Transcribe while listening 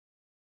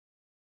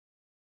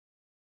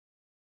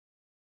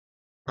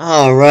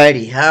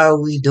Alrighty, how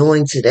are we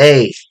doing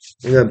today?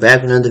 We are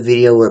back with another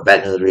video. We're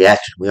back with another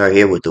reaction. We are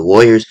here with the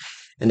Warriors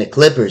and the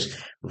Clippers.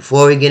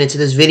 Before we get into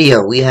this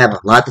video, we have a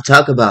lot to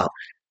talk about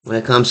when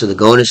it comes to the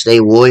Golden State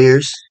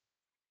Warriors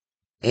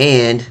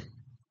and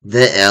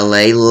the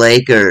LA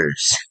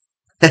Lakers.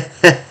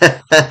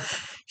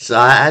 So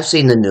I've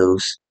seen the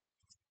news,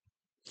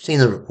 seen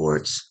the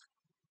reports.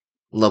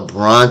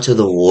 LeBron to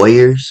the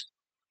Warriors.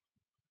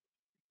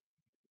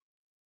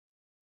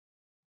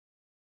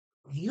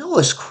 You know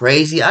what's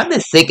crazy? I've been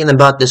thinking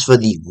about this for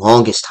the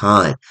longest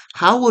time.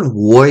 How would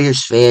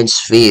Warriors fans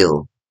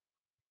feel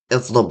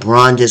if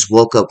LeBron just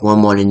woke up one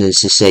morning and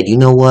just said, you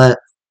know what?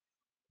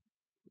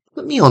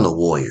 Put me on the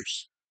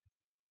Warriors.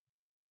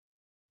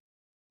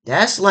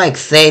 That's like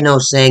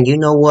Thanos saying, you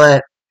know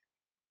what?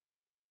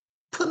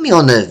 Put me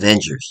on the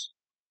Avengers.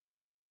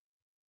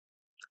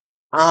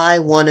 I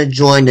want to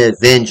join the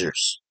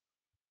Avengers.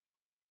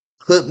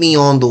 Put me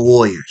on the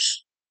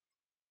Warriors.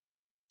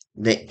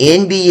 The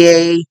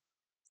NBA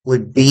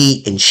would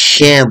be in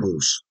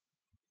shambles,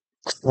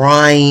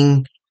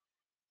 crying.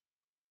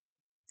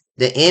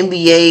 The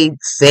NBA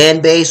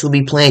fan base would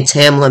be playing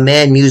Tamla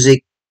Man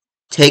music,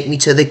 Take Me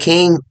to the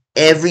King,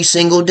 every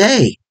single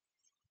day.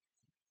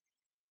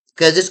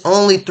 Because it's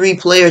only 3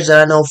 players that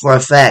I know for a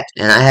fact,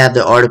 and I have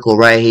the article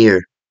right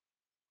here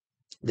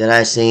that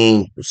I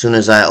seen as soon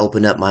as I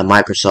opened up my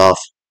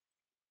Microsoft.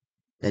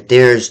 That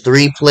there's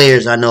 3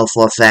 players I know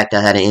for a fact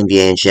that had an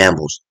NBA in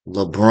shambles: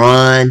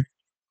 LeBron,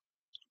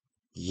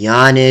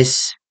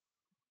 Giannis,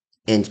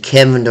 and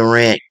Kevin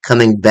Durant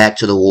coming back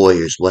to the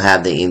Warriors will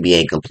have the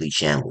NBA in complete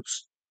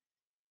shambles.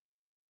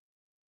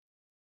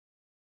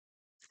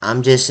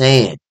 I'm just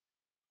saying.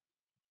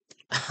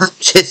 I'm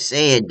just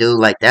saying, dude.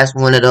 Like that's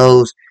one of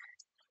those.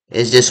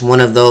 It's just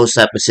one of those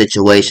type of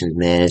situations,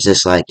 man. It's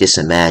just like, just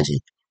imagine.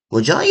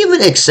 Would y'all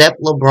even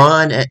accept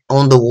LeBron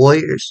on the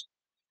Warriors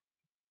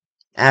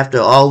after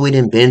all we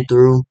done been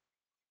through?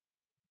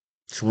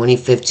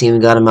 2015, we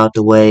got him out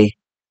the way.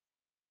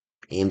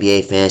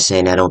 NBA fans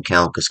saying that don't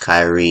count because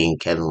Kyrie and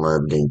Kevin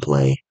Love didn't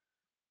play.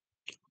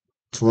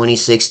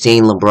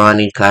 2016,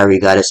 LeBron and Kyrie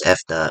got us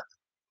effed up.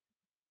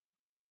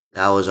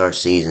 That was our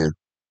season.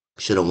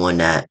 Should have won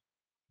that.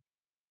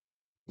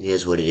 It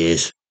is what it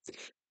is.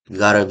 We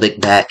got our lick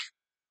back.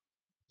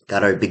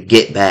 Got our big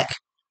get back.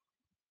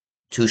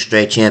 2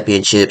 straight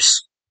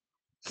championships.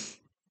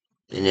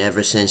 And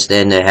ever since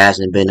then, there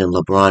hasn't been a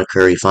LeBron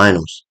Curry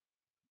finals.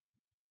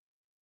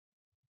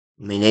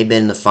 I mean, they've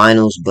been in the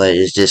finals, but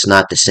it's just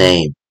not the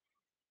same.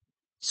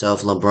 So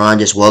if LeBron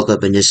just woke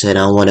up and just said,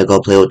 I want to go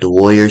play with the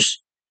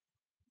Warriors,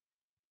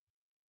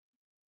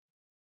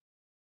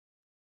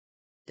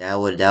 that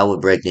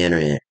would break the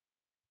internet.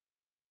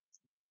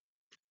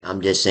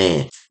 I'm just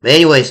saying. But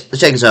anyways, let's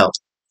check this out.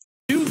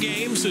 2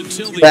 games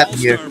until the Back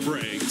All-Star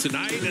break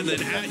tonight, and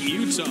then at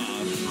Utah.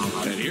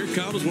 And here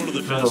comes one of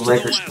the best. The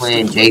Lakers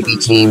playing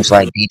JV teams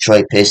like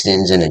Detroit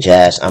Pistons and the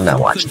Jazz. I'm not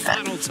watching that.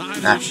 Final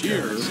time this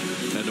year,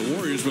 and the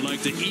Warriors would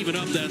like to even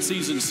up that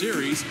season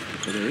series.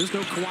 And there is no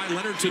Kawhi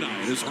Leonard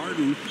tonight as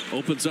Harden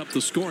opens up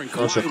the scoring.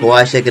 So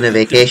Kawhi's taking a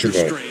vacation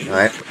day. All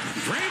right,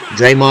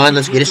 Draymond,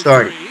 let's get it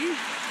started.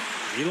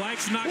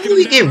 Who do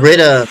we get rid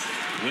of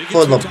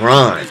for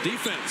LeBron?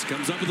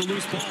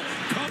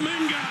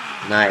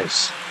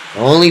 Nice. The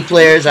only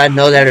players I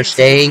know that are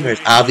staying are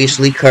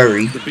obviously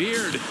Curry.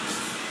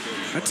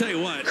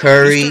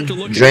 Curry,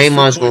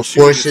 Draymond's going to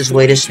force his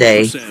way to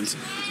stay.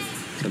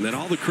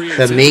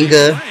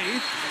 Kuminga,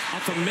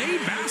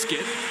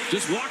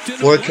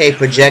 4K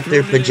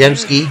projector,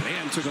 Pajemski,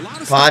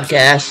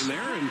 podcast.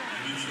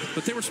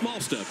 But they were small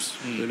steps,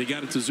 and he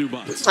got it to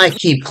Zubac. I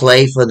keep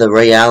Clay for the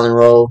Ray Allen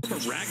role.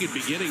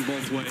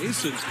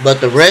 But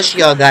the rest of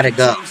y'all gotta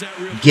go.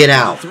 Get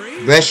out.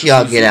 Rest of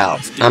y'all get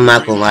out. I'm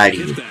not gonna lie to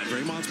you.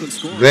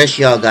 Rest of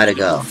y'all gotta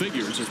go.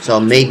 So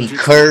maybe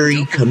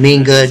Curry,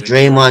 Kuminga,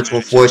 Draymond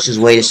will force his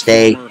way to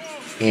stay.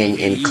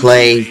 And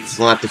Clay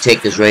gonna have to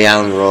take this Ray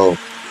Allen role.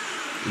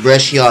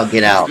 Rest of y'all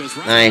get out.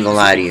 I ain't gonna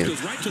lie to you.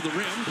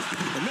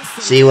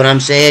 See what I'm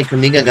saying?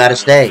 Kuminga gotta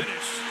stay.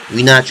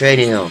 We not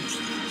trading him.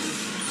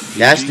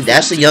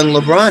 That's a young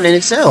LeBron in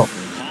itself.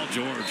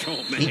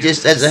 He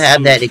just doesn't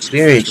have that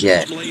experience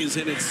yet.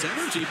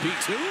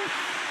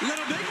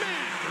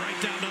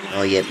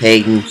 Oh yeah,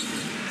 Peyton.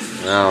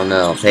 I don't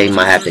know. Peyton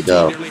might have to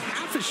go.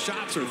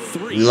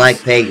 We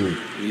like Peyton,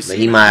 but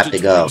he might have to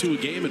go. Good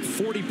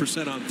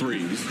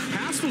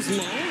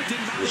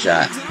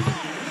shot.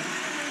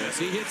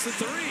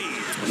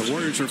 The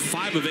Warriors are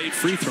 5 of 8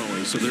 free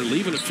throwing, so they're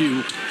leaving a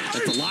few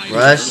at the line.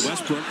 Russ.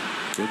 Westbrook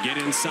will get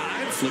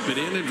inside, flip it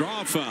in, and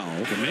draw a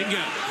foul.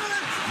 Kuminga.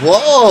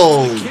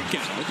 Whoa!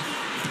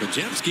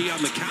 Pajemski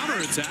on the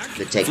counterattack.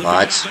 Good take,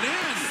 Mods.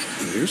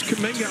 Here's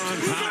Kuminga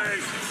on power.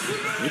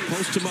 They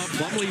post him up.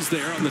 Plumlee's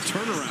there on the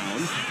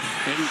turnaround.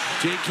 And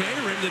J.K.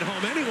 rimmed it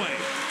home anyway.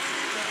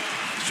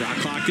 Shot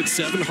clock at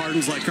 7.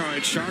 Harden's like, all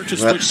right, Sharp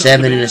just we're up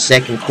 7 in the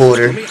second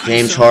quarter.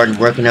 James Harden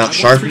working out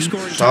Sharpie.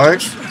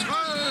 Sarge.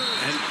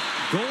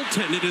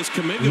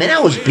 Man,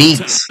 that was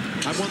beats.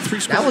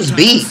 That was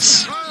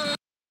beats.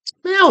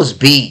 Man, that was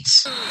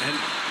beats.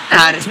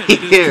 out of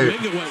here.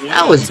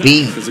 That was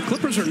beat.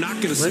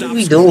 What are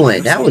we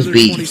doing? That was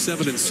beat.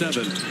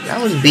 That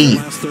was beat.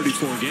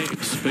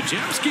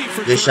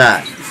 Good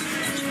shot.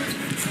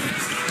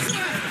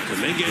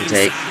 Good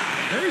take.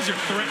 There's your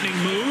threatening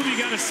move. You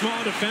got a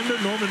small defender.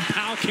 Norman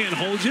Powell can't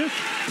hold you.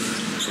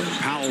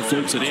 Powell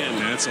floats it in.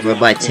 We're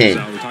by 10.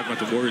 We're talking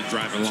about the Warriors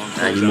driving long.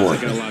 Not anymore.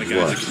 They got a lot of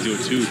guys that can do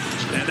it too.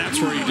 And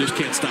that's where you just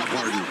can't stop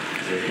Harden.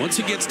 Once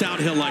he gets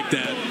downhill like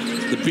that,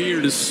 the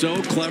beard is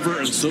so clever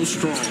and so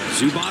strong.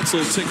 Zubac's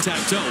little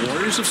tic-tac-toe.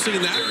 Warriors have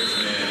seen that.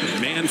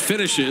 Man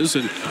finishes,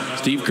 and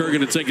Steve Kerr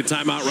going to take a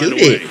timeout right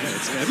away.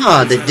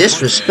 Oh, the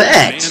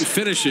disrespect. Man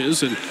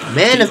finishes, and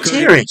Man of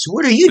Terrence,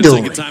 what are you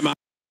doing?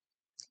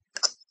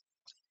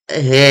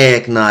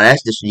 Heck no,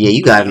 that's just, yeah,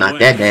 you gotta knock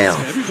that down.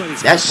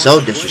 That's so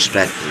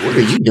disrespectful. What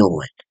are you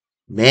doing?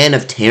 Man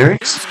of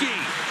Terrence?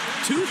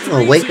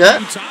 Oh, wake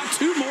up.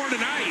 Two more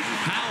tonight.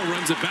 Powell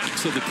runs it back,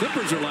 so the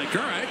Clippers are like,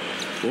 all right,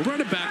 we'll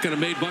run it back on a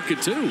made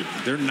bucket too.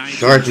 They're 9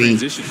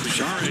 transition.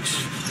 Sorry.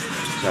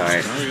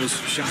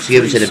 Just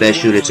give it to the best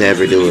shooter to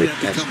ever do it.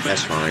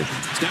 That's fine.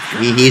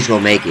 He's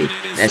gonna make it.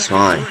 That's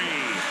fine.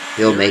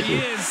 He'll make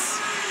it.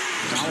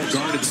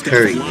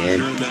 Curry,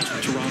 man.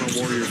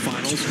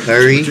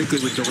 Curry.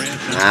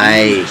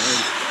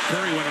 Nice.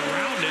 Curry went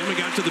around him and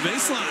got to the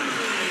baseline.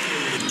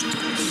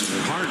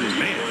 Harden,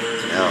 man.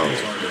 No.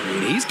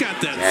 He's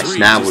got that. That's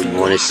not what we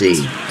want to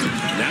see.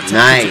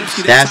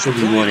 Nice. That's what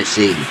we want to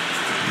see.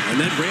 And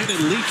then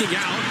Brandon leaking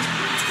out.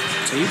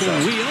 Able to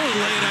wheel and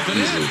lay it up and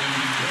in.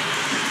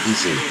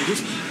 Easy.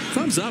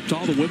 Thumbs up to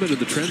all the women of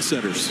the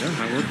trendsetters. Yeah,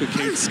 I work with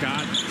Kate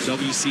Scott.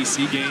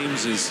 WCC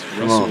games as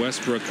Russell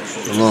Westbrook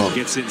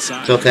gets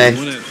inside. It's okay.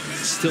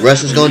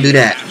 Russ is going to do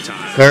that.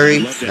 Curry,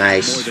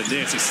 nice.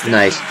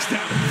 Nice.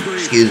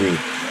 Excuse me.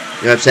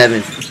 You're up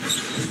 7.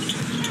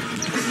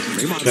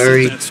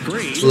 Curry,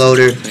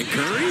 floater.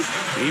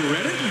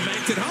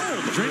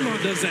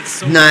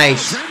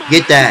 Nice.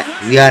 Get that.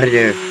 We out of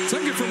there.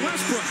 Second for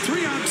Westbrook.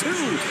 3-on-2.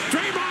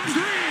 Draymond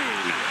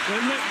Green.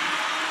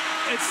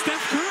 It's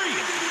Steph Curry.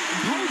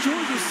 Paul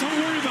George was so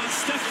worried about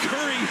Steph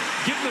Curry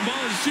getting the ball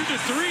and shooting a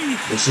 3.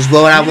 This is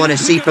what I want to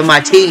see from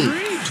my team.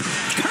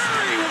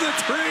 Curry with a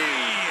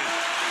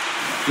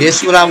 3.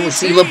 This is what I want to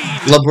see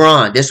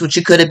LeBron. This is what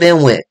you could have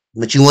been with.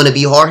 But you want to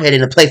be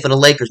hard-headed and play for the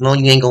Lakers. No,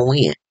 you ain't going to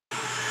win.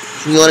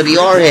 You want to be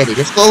hard-headed.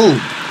 Let's go.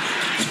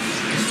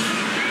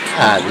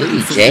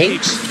 Really,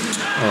 James?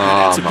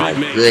 Oh, my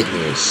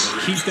goodness.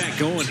 Keep that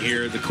going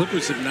here. The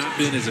Clippers have not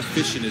been as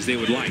efficient as they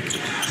would like.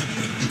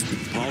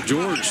 Paul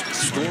George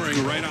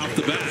scoring right off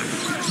the bat.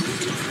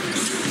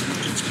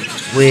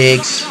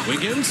 Wiggins.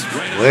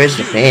 Where's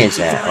the fans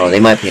at? Oh, they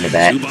might be in the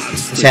back.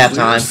 It's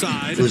halftime.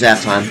 It was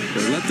halftime.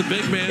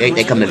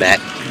 They coming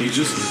back. He's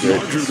just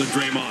larger than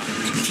Draymond.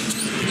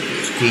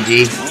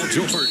 PG. Paul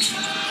George.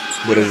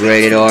 With a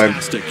rated arm.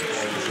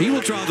 He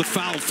will draw the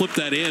foul, flip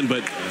that in,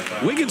 but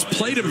Wiggins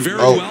played him very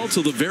well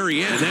till the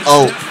very end.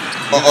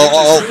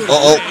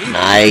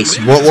 Nice.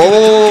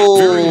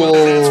 Whoa.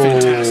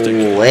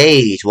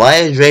 Wait, why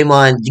is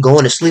Draymond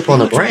going to sleep on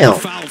the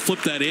ground?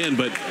 Flip that in,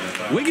 but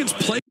Wiggins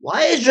played.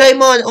 Why is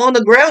Draymond on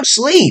the ground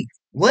sleep?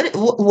 What?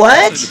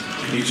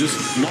 He's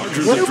just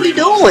larger. What are we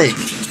doing?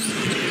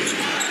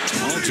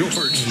 Paul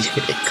George.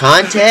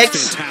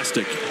 Context?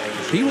 Fantastic.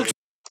 He will.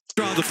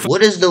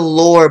 What is the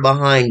lore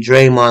behind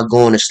Draymond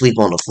going to sleep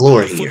on the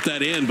floor here? Flip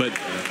that in, but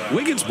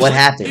Wiggins what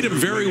happened? Played him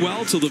very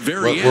well till the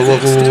very end.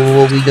 What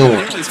we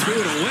doing?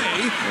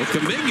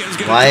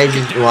 Why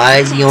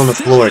is he on the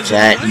floor,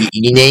 Chad? And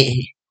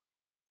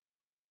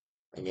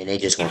then they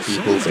just gonna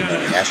keep hooping.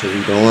 That's what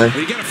we doing.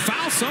 You gotta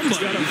foul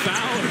somebody.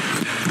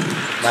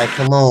 Like,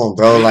 come on,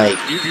 bro. Like,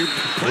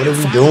 what are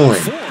we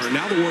doing?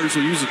 Now the Warriors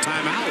will use a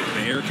timeout.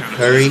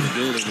 Curry.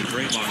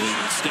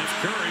 Steph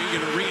Curry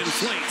gonna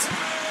reinflate.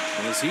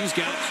 He's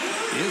got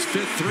his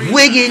 5th 3.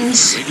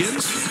 Wiggins.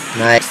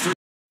 Nice.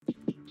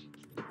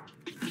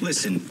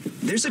 Listen,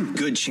 there's a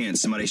good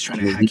chance somebody's trying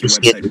to hack your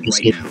website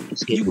right now.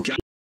 You got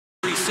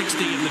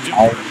 360 in the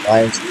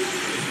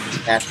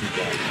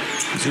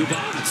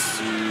Zubats.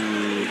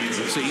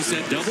 So he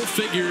said double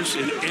figures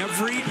in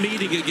every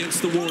meeting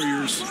against the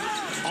Warriors.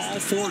 All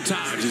 4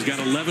 times. He's got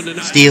 11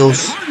 tonight.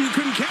 Steals. Harden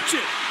couldn't catch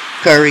it.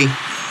 Curry.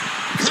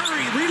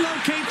 Curry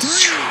relocate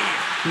 3.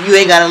 You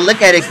ain't gotta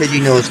look at it because you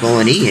know it's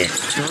going in.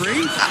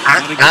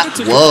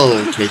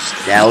 Whoa, because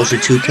that was a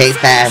 2K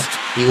pass.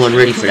 He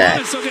wasn't ready for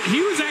that.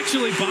 He was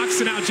actually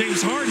boxing out James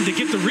Harden to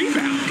get the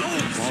rebound.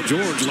 Paul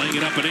George laying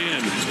it up and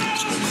in.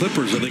 The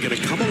Clippers, are they going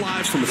to come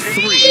alive from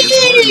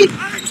 3?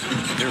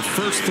 Their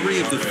first 3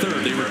 of the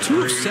 3rd. They were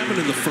 2 of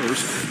 7 in the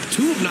first,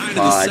 2 of 9 in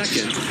the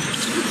second.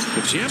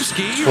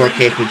 Podziemski.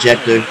 4K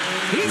projector.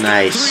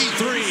 Nice.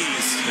 3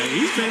 threes.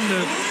 He's been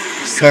the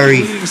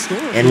Curry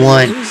and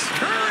 1.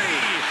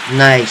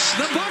 Nice.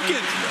 The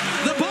bucket.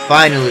 The ball.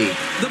 Finally.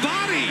 The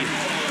body.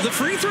 The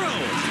free throw.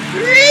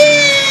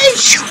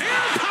 AirPods.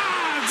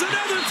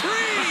 Another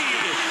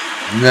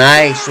 3.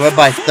 Nice. We're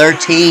by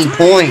 13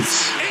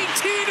 points.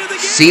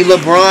 See,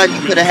 LeBron, you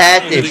could have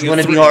had this. You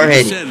want to be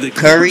hard-headed.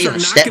 Curry,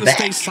 step back.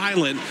 Stay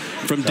silent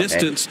from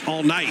distance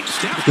all night.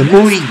 The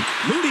Moody.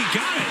 Moody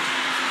got it.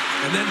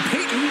 And then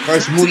Peyton.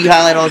 First Moody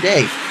highlight all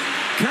day.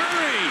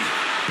 Curry.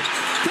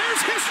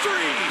 There's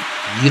history.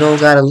 You don't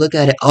got to look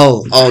at it.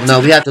 Oh, no.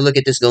 We have to look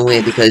at this go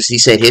in because he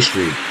said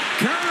history.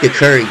 The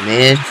Curry,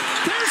 man.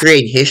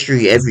 Create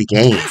history every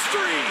game.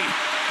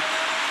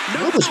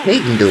 What was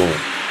Peyton doing?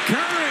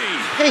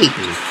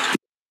 Peyton.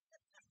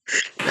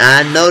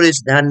 I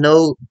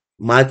know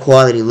my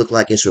quality looked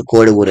like it's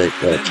recorded with a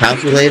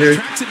calculator.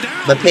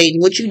 But Peyton,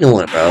 what you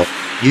doing, bro?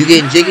 You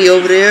getting jiggy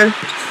over there?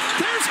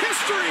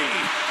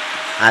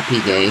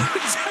 IP game.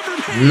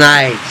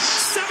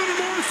 Nice. 7 or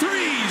more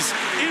threes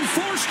in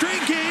 4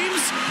 straight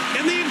games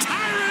in the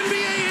entire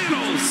NBA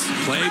annals.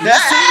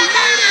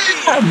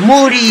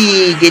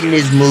 Moody getting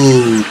his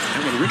move.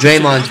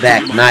 Draymond's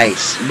back.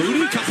 Nice.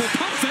 Moody, couple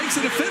pump fakes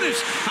and a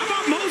finish. How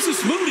about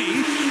Moses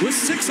Moody with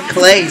 6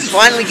 Clay's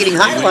finally getting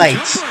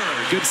highlights.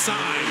 Good sign.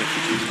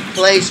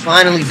 Clay's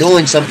finally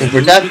doing something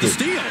productive.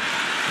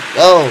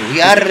 Oh,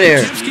 we out of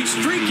there.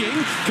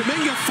 Streaking.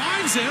 Kuminga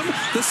finds him.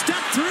 The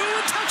step through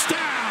and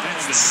touchdown.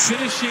 That's the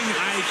finishing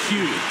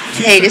IQ.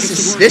 Hey, this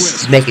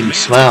is making me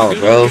smile,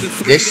 bro.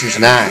 This is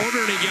not.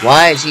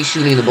 Why is he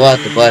shooting the ball at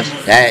the bus?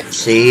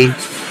 See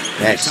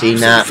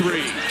now.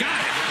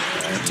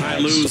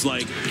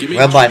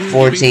 We're up by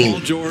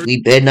 14.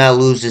 We better not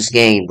lose this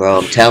game, bro.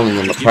 I'm telling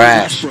you, I'm a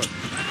crash.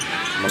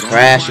 I'm a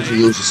crash if we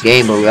lose this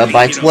game, but we're up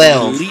by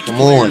 12.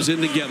 Come on.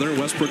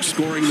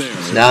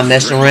 It's not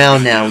messing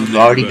around now. We've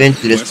already been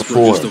through this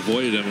before.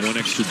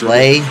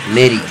 Play,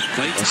 midi.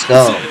 Let's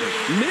go.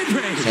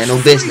 Handle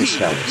business,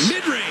 fellas.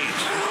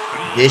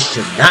 This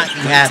should not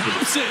be happening.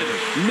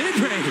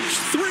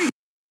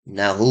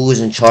 Now, who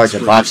is in charge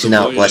of boxing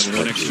out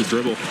Westbrook?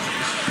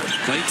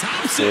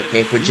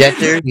 4K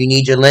projector, you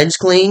need your lens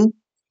clean?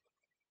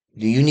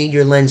 Do you need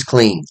your lens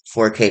clean?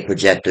 4K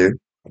projector.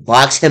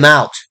 Box him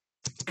out.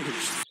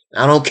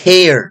 I don't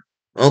care.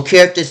 I don't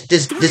care if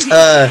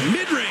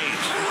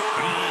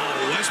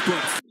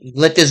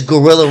let this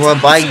gorilla run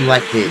by you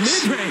like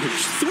this.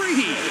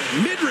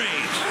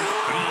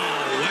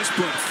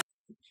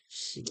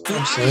 See what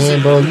I'm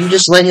saying, bro? You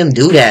just let him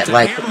do that.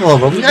 Like, come on,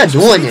 bro. We're not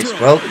doing this,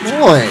 bro.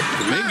 Come on.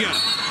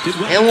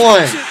 And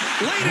one.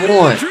 Come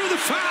on.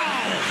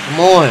 Come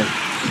on.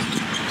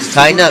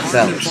 Tighten up,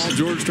 fellas.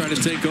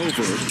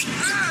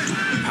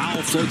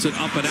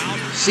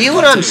 See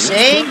what I'm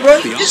saying, bro?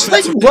 You just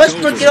let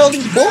Westbrook get all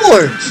these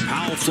boards.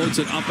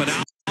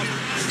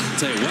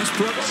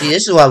 See,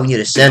 this is why we need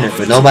a center,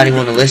 but nobody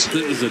want to listen.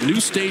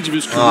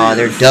 Oh,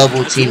 they're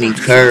double teaming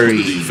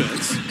Curry.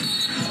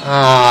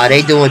 Ah,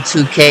 they doing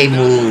 2K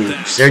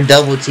moves. They're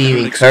double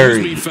teaming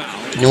Curry.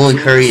 Knowing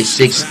Curry is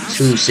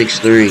 6'2",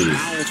 6'3".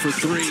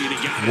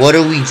 What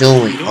are we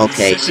doing?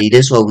 Okay, see,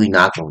 this is what we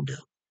not gonna do.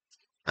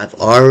 I've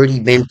already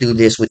been through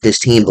this with this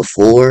team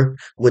before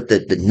with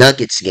the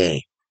Nuggets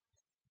game.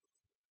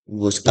 It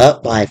was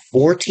up by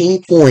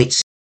 14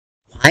 points.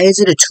 Why is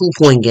it a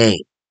 2-point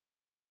game?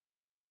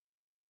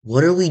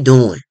 What are we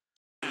doing?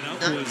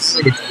 Good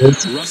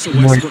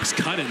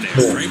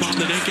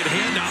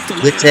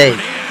take.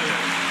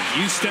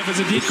 It's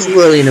too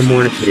early in the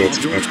morning for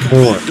this, man.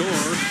 Come on.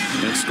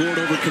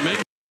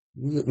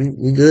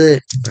 We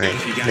good?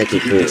 Alright, make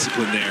it good.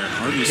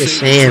 Just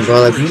saying,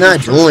 bro. Like, we're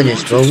not doing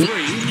this, bro.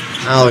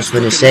 I was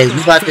gonna say, we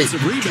about to.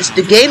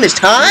 The game is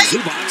tied?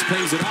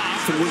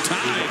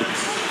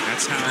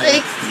 That's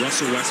how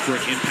Russell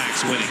Westbrook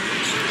impacts winning.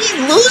 He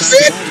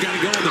losing?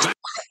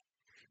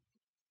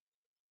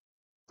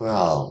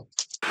 Bro.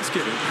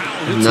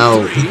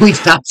 No, we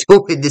not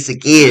doing this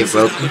again,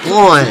 bro. Come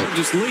on.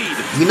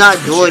 We're not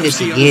doing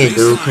this again,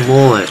 dude. Come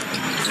on.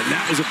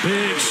 That was a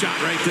big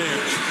shot right there.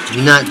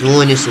 We're not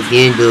doing this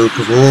again, dude.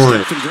 Come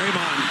on.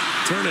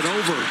 Turn it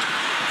over.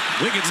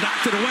 Wiggins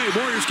knocked it away.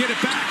 Warriors get it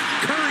back.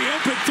 Curry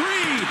open 3.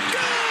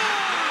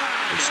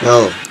 Let's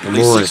go. Come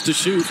on.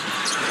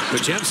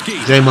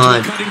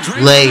 Draymond.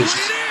 Blaze.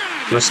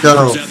 Let's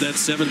go.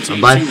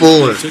 I'm by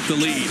 4.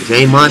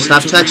 Draymond,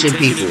 stop touching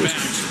people.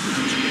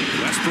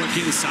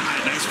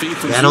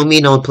 That don't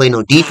mean don't play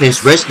no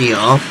defense. Rest of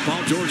y'all.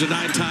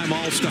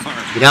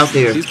 Get out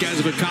there.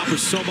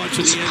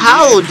 It's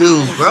Powell,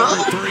 dude, bro.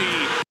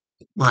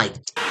 My.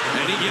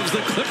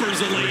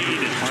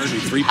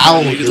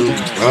 Powell, dude,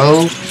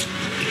 bro.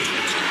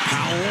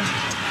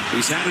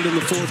 He's had it in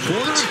the 4th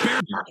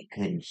quarter. My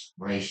goodness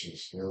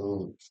gracious,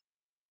 dude.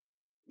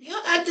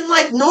 You're acting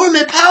like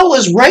Norman Powell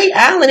is Ray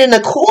Allen in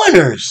the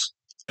corners.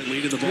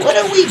 What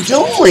are we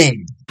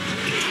doing?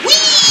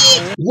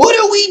 What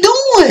are we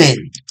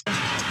doing?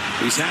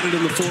 He's had it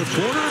in the 4th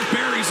quarter.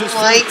 Buries his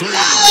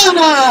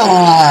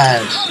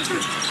gosh.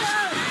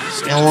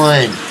 And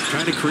one.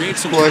 Trying to create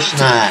some. Of course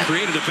not.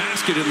 Created a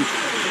basket and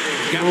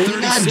we're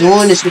not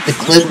doing this with the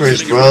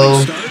Clippers,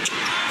 bro.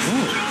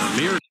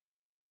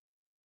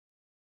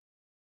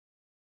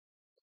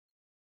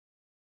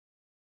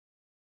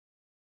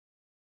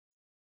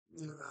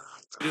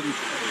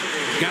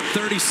 Got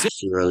 36.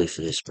 Too early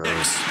for this, bro.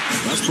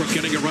 Westbrook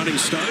getting a running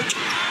start.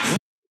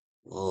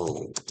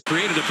 Oh.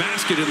 Created a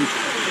basket and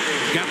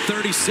got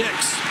 36.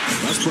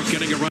 Westbrook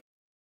getting a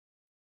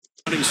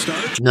running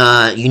start.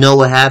 Nah, you know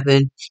what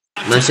happened?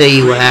 I'm gonna tell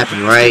you what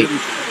happened, right?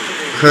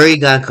 Curry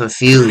got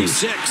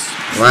confused,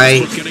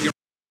 right?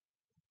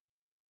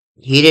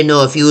 He didn't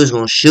know if he was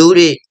gonna shoot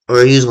it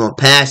or he was gonna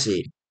pass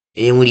it.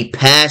 And when he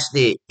passed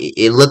it,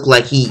 it looked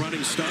like he.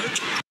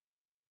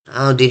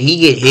 Oh, did he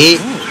get hit?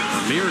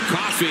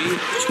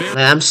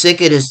 Man, I'm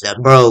sick of this,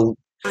 bro.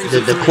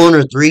 The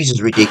corner threes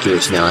is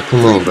ridiculous now.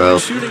 Come on, bro.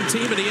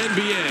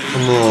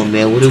 Come on,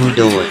 man. What are we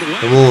doing?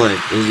 Come on.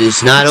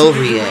 It's not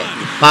over yet.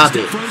 Pop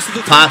it.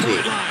 Pop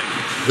it.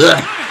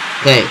 Ugh.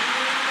 Okay.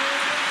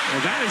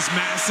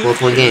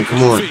 4-point game.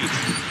 Come on.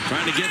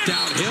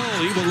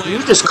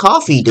 What's this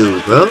coffee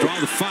dude, bro? What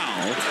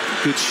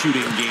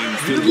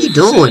are we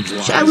doing?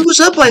 We was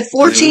up like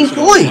 14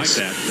 points.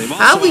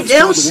 How are we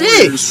down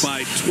 6?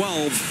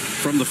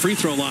 From the free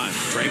throw line.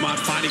 Draymond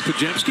finding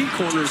Pajemski,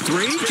 corner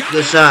 3.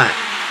 Good shot.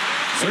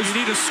 So you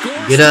need a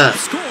score. Get up.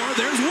 Score.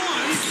 There's one.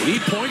 You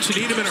need points. You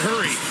need him in a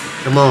hurry.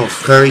 Come on,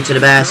 Curry to the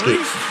basket.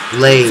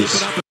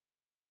 Blaze.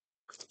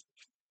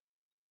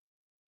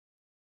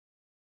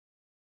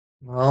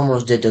 I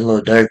almost did the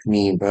little Dirk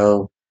meme,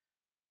 bro.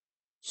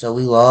 So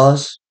we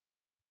lost.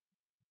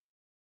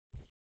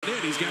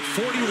 He's got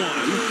 41.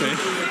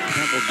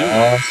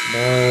 Lost,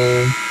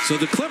 bro. So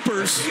the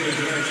Clippers,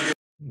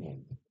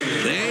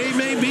 they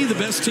may be the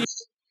best team.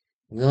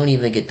 We don't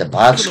even get the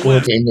box score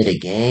at the end of the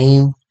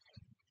game.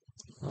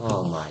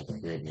 Oh my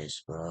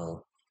goodness,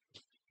 bro.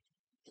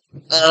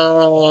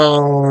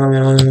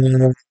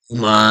 Oh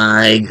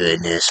my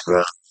goodness, bro.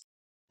 Of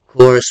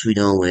course we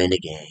don't win the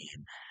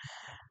game.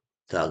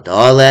 Talked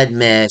all that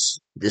mess.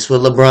 This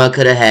what LeBron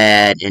could have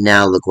had, and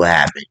now look what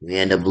happened. We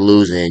end up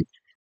losing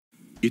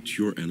It's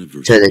your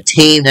anniversary. to the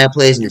team that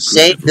plays in the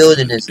same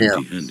building as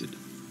them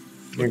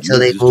until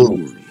they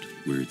move.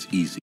 Where it's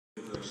easy.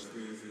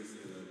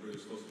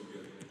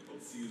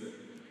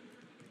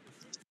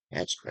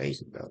 That's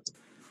crazy, bro.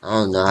 I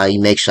don't know how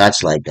you make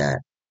shots like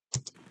that.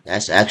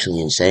 That's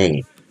actually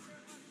insane.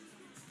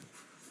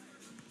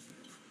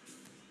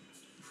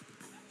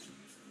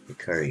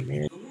 Curry,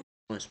 man.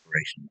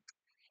 Inspiration.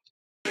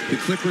 The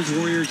Clippers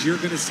Warriors, you're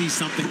going to see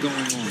something going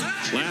on.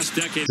 Last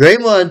decade.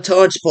 Draymond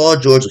taunts Paul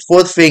George with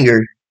four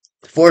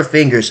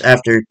fingers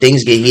after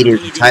things get heated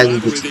and Tylee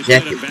gets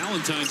ejected.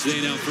 Valentine's Day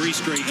now 3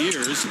 straight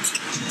years.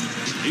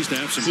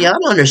 See, I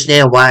don't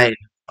understand why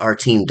our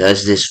team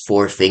does this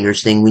 4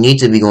 fingers thing. We need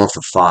to be going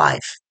for 5.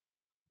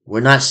 We're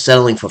not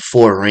settling for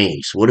 4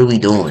 rings. What are we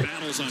doing?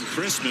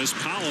 We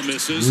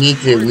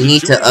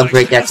need to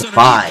upgrade that to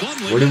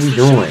 5. What are we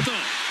doing?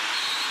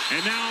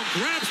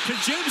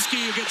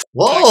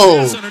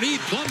 Whoa!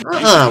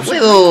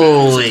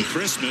 Wait.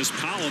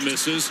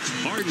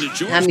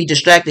 Had me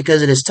distracted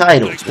because of this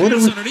title. What are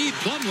we?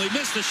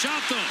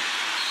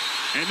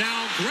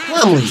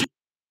 Plumlee.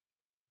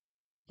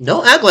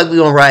 Don't act like we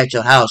gonna riot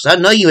your house. I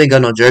know you ain't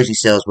got no jersey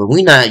sales, but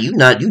you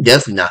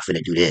definitely not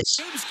finna do this.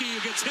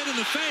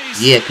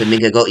 Yeah,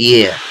 Kuminga, go.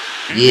 Yeah,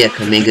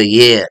 Kuminga,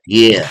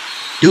 yeah.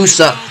 Do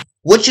something.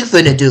 What you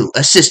finna do,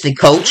 assistant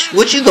coach?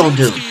 What you gonna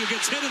do?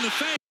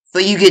 So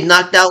you get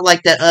knocked out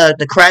like that,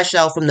 the crash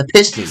out from the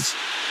Pistons.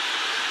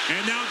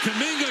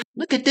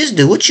 Look at this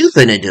dude. What you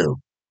finna do?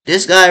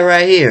 This guy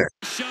right here.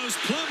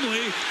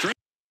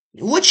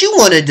 What you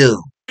wanna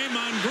do?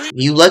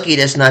 You lucky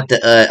that's not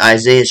the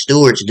Isaiah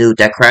Stewart's dude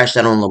that crashed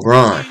out on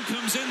LeBron.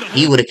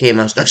 He would have came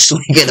out and started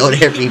swinging on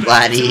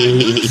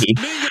everybody.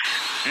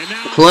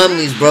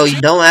 Plumlee's, bro,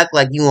 you don't act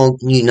like we won't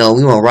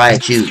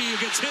riot you.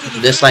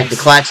 Just like the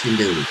Claxton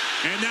dude.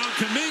 And now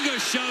Kuminga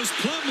shows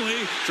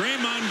Plumlee.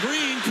 Draymond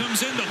Green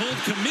comes in to hold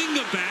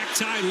Kuminga back.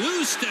 Ty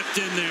Lue stepped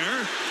in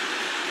there.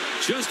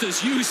 Just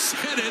as you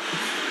said it.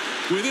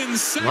 Within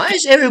seconds. Why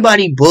is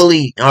everybody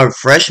bully our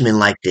freshmen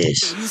like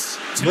this?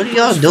 What are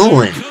y'all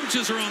doing?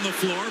 Coaches are on the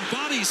floor.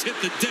 Bodies hit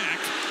the deck.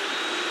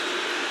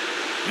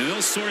 And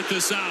they'll sort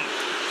this out.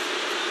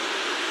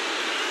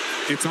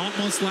 It's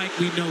almost like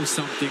we know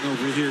something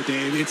over here,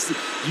 Dave.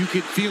 You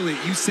could feel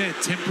it. You said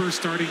temper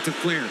starting to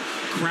flare.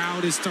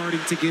 Crowd is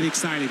starting to get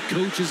excited.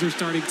 Coaches are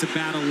starting to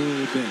battle a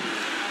little bit.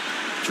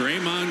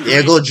 Draymond.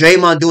 There go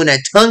Draymond doing that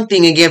tongue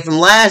thing again from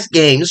last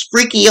game. This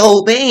freaky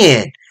old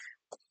man.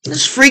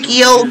 This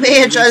freaky old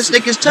man trying to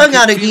stick his tongue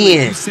out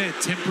again. You said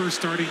temper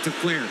starting to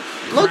flare.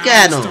 Look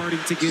at him.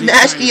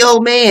 Nasty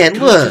old man.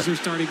 Look. Coaches are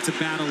starting to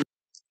battle.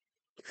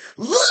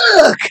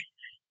 Look.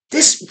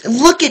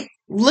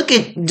 Look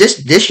at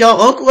this y'all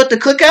uncle at the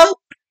cookout?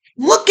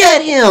 Look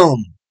at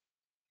him.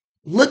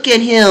 Look at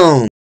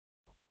him.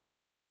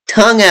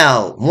 Tongue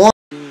out. 1,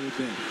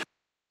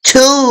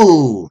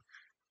 2.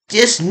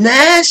 Just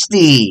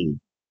nasty.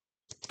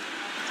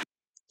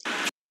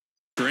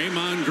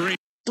 Draymond Green.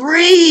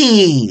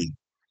 3.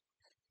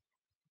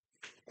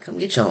 Come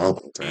get your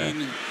uncle, bro.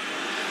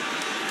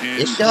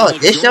 This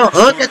your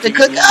uncle at the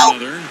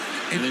cookout.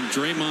 And then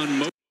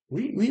Draymond.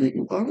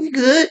 Are we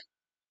good?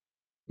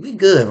 We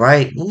good,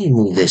 right? Let me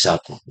move this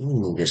up. Let me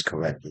move this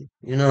correctly.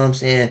 You know what I'm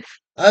saying?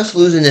 Us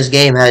losing this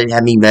game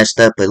had me messed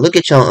up, but look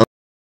at your uncle,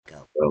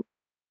 bro.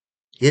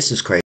 This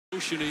is crazy.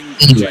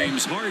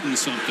 James Harden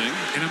something.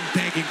 And I'm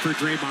begging for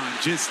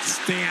Draymond, just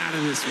stay out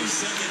of this one.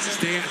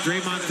 Stay out.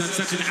 Draymond's done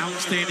such an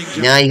outstanding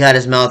job. Now he got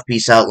his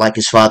mouthpiece out like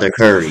his father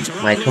Curry.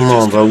 Like, come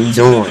on, bro. What we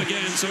doing?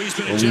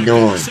 What we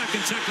doing?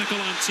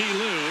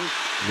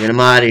 Get him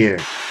out of here.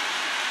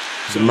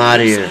 Get him out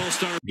of here.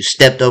 You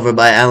stepped over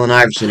by Allen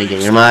Iverson again.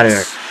 Get him out of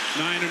here.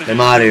 Get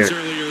him out of here.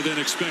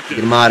 Get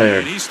him out of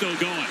here.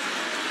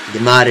 Get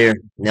him out of here.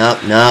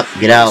 Nope.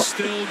 Get out.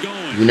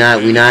 We're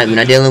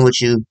not dealing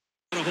with you.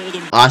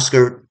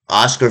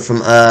 Oscar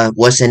from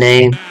what's her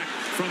name?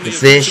 The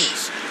fish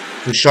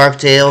from Shark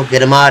Tale.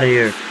 Get him out of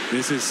here.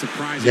 This is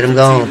surprising. Get him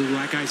going.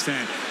 Like I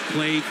said,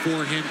 played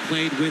for him,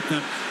 played with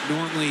him.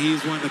 Normally,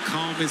 he's one of the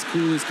calmest,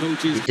 coolest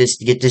coaches.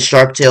 Get this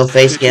Shark Tail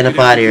face scan up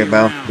out of here,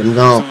 bro. Get him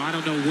going. So I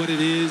don't know what it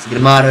is. Get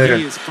him out of here.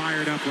 He is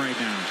fired up right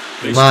now.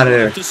 Get him out of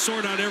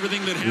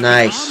here.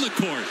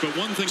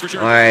 Nice.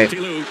 All right,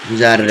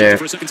 he's out of there.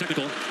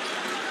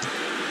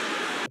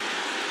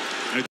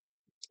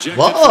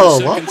 Whoa,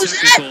 what was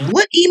that?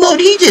 What emo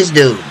did he just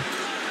do?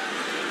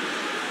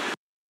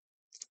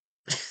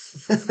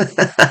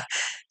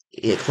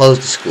 Yeah, close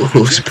the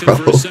schools, bro.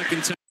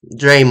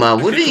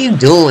 Draymond, what are you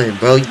doing,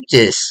 bro?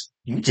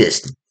 You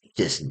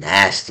just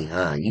nasty,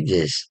 huh?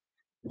 You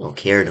don't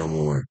care no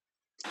more.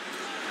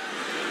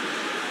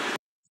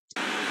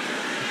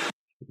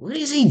 What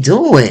is he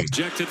doing?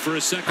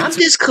 I'm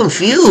just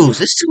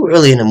confused. It's too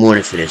early in the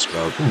morning for this,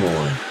 bro. Come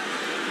on.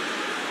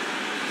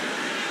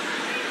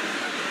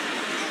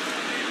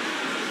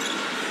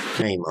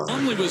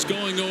 Conley was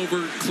going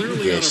over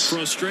clearly out of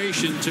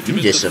frustration to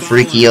commit just the a foul.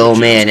 freaky old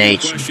man,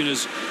 ain't The you? question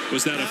is,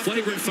 was that a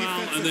flagrant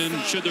foul, and then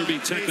should there be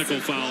technical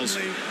fouls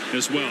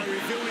as well?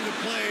 Reviewing the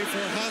play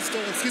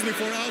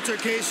for an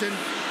altercation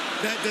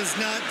that does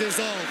not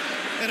dissolve.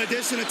 In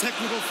addition, a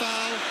technical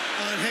foul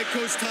on head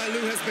coach Ty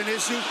Lue has been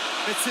issued.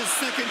 It's his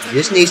second technical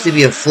This needs to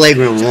be a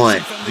flagrant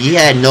one. He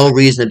had no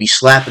reason to be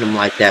slapping him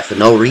like that for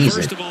no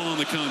reason. First of all, on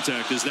the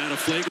contact, is that a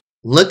flagrant?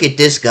 Look at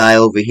this guy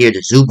over here,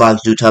 the Zubox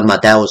dude talking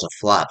about that was a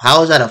flop.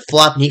 How is that a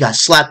flop and he got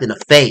slapped in the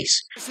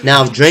face?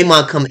 Now, if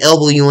Draymond come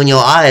elbow you in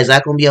your eye, is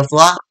that going to be a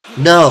flop?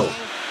 No. On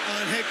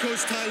head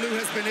coach Ty Lue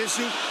has been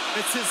issued.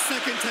 It's his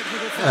second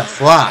technical What a foul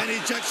flop. and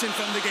ejection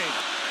from the game.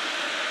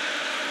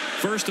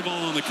 First of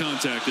all, on the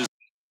contact, is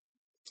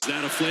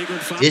that a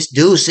flagrant foul? This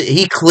dude,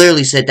 he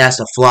clearly said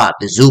that's a flop,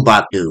 the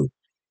Zubox dude.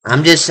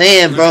 I'm just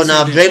saying, bro,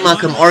 now if Draymond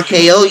come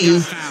RKO you,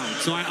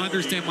 So I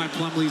understand why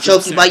Plumlee's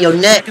choke you by your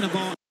neck, Second of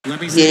all, let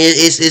me yeah,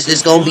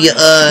 it's gonna be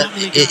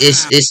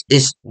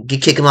it's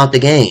kick him out the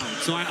game.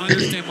 So I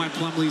understand why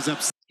Plumlee's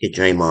upset. Get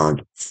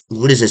Draymond.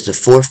 What is this? The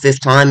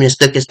fifth time he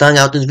stuck his tongue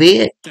out this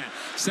vid?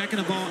 Second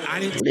of all, I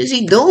didn't. What is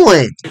he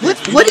doing? What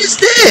is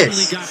Plumlee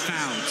this? got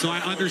fouled, so I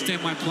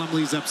understand why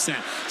Plumlee's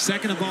upset.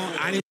 Second of all,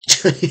 I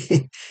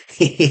didn't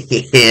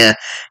yeah,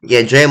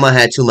 Draymond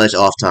had too much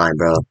off time,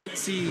 bro.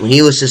 see. When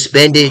he was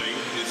suspended,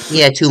 he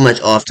had too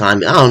much off time.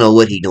 I don't know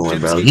what he doing,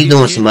 bro. He's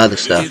doing some other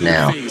stuff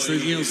now. So,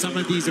 some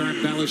of these are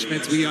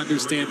embellishments. We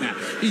understand that.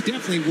 He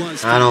definitely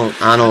was. I don't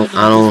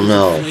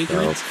know,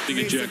 bro.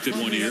 Being ejected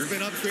one year. Has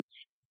been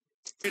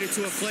upgraded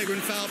to a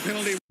flagrant foul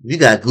penalty. You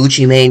got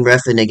Gucci Mane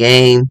ref in the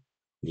game.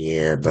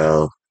 Yeah,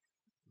 bro.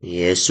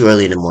 Yeah, it's too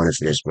early in the morning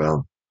for this,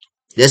 bro.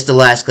 This the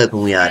last clip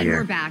when we out And we're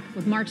here. back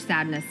with March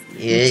Sadness.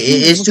 Yeah,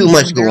 it's too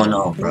much going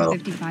on, bro.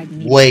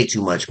 Way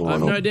too much I've going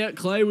no on. doubt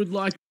Clay would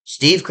like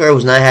Steve Kerr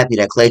was not happy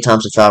that Klay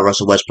Thompson fouled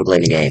Russell Westbrook late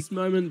in the game. this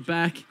moment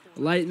back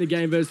late in the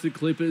game versus the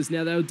Clippers.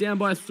 Now they were down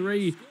by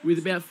 3 with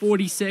about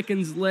 40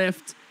 seconds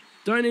left.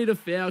 Don't need a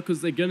foul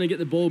because they're going to get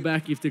the ball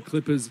back if the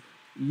Clippers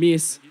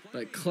miss.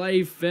 But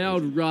Clay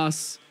fouled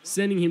Russ,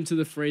 sending him to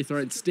the free throw.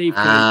 And Steve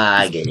Kerr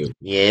I get it.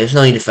 Yeah, there's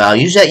no need to foul.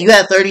 You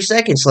had 30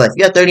 seconds left.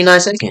 You had 39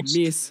 seconds.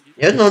 miss.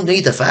 There's no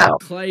need to foul.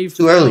 Clay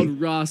Too early.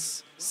 fouled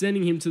Russ,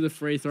 sending him to the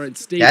free throw. And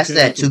Steve That's Kerr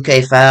that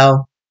 2K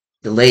foul.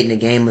 The late in the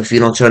game, if you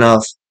don't turn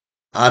off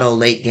auto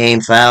late game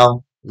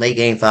foul,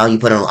 you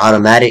put it on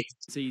automatic.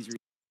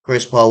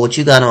 Chris Paul, what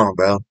you got on,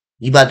 bro?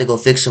 You about to go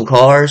fix some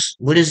cars?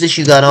 What is this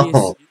you got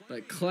on?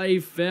 But Clay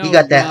fouled You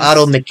got that Russ,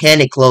 auto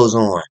mechanic clothes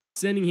on.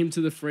 sending him to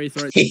the free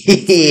throw.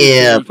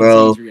 Yeah,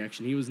 bro.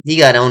 He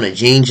got on a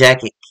jean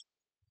jacket.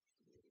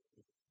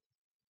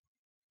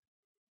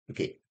 Look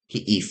at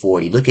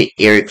E40. Look at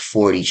Eric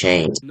 40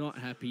 chain. Not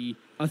happy.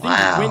 I think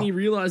Wow. when he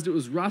realized it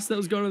was Russ that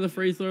was going to the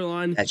free throw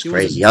line, That's he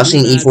wasn't crazy. Y'all too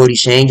seen mad. E40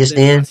 chain just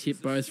Then then? Russ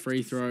hit both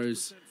free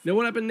throws. Now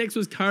what happened next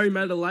was Curry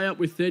made a layup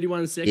with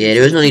 31 seconds. Yeah,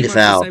 there was no need to Pretty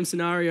much foul. The same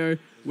scenario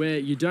where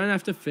you don't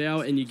have to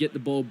foul and you get the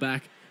ball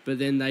back, but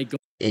then they got.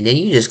 And then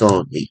you just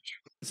gonna...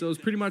 So it was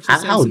pretty much the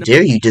same How scenario.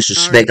 dare you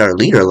disrespect our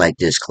leader like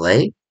this,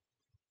 Clay?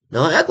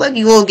 Don't act like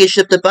you won't get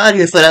shipped up out of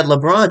here for that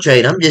LeBron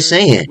trade. I'm just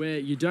saying. Where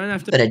you don't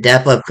have to Better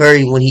dap up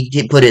Curry when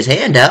he put his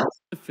hand out.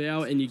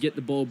 foul and you get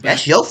the ball back,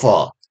 That's your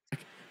fault.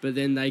 but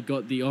then they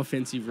got the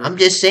offensive. I'm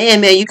just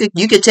saying, man.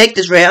 You could take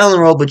this Ray Allen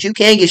role, but you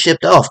can't get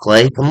shipped off,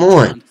 Clay. Come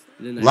on.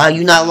 Why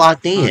you not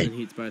locked in? Harden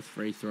hits both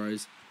free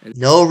throws.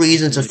 No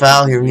reason to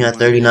foul here when you have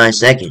 39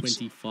 seconds.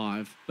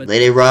 25. But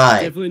let it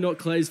ride. Definitely not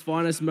Clay's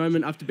finest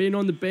moment. After being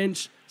on the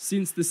bench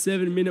since the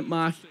 7-minute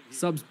mark,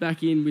 subs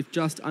back in with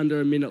just under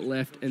a minute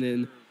left, and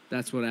then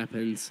that's what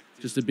happens.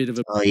 Just a bit of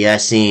a... Oh, yeah, I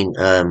seen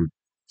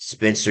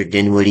Spencer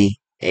Dinwiddie,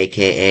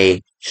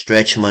 a.k.a.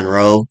 Stretch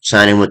Monroe,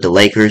 signing with the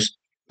Lakers.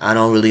 I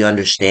don't really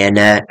understand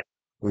that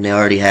when they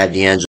already have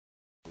D'Angelo.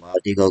 Why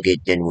would they go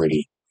get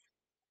Dinwiddie?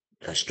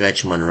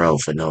 Stretch Monroe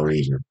for no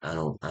reason. I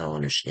don't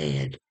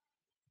understand.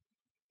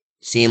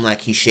 Seemed like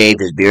he shaved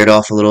his beard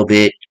off a little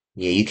bit.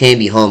 Yeah, you can't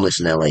be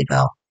homeless in LA,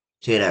 pal.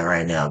 Tell you that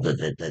right now.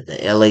 The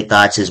LA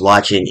Thoughts is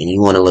watching and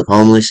you want to look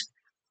homeless,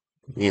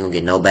 you ain't gonna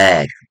get no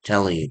bag. I'm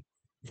telling you.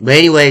 But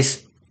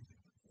anyways,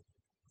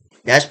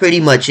 that's pretty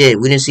much it.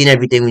 We didn't see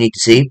everything we need to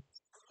see.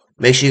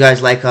 Make sure you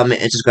guys like,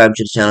 comment, and subscribe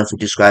to the channel. If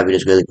you subscribe, it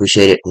is really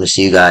appreciated. I'm gonna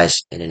see you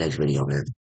guys in the next video, man.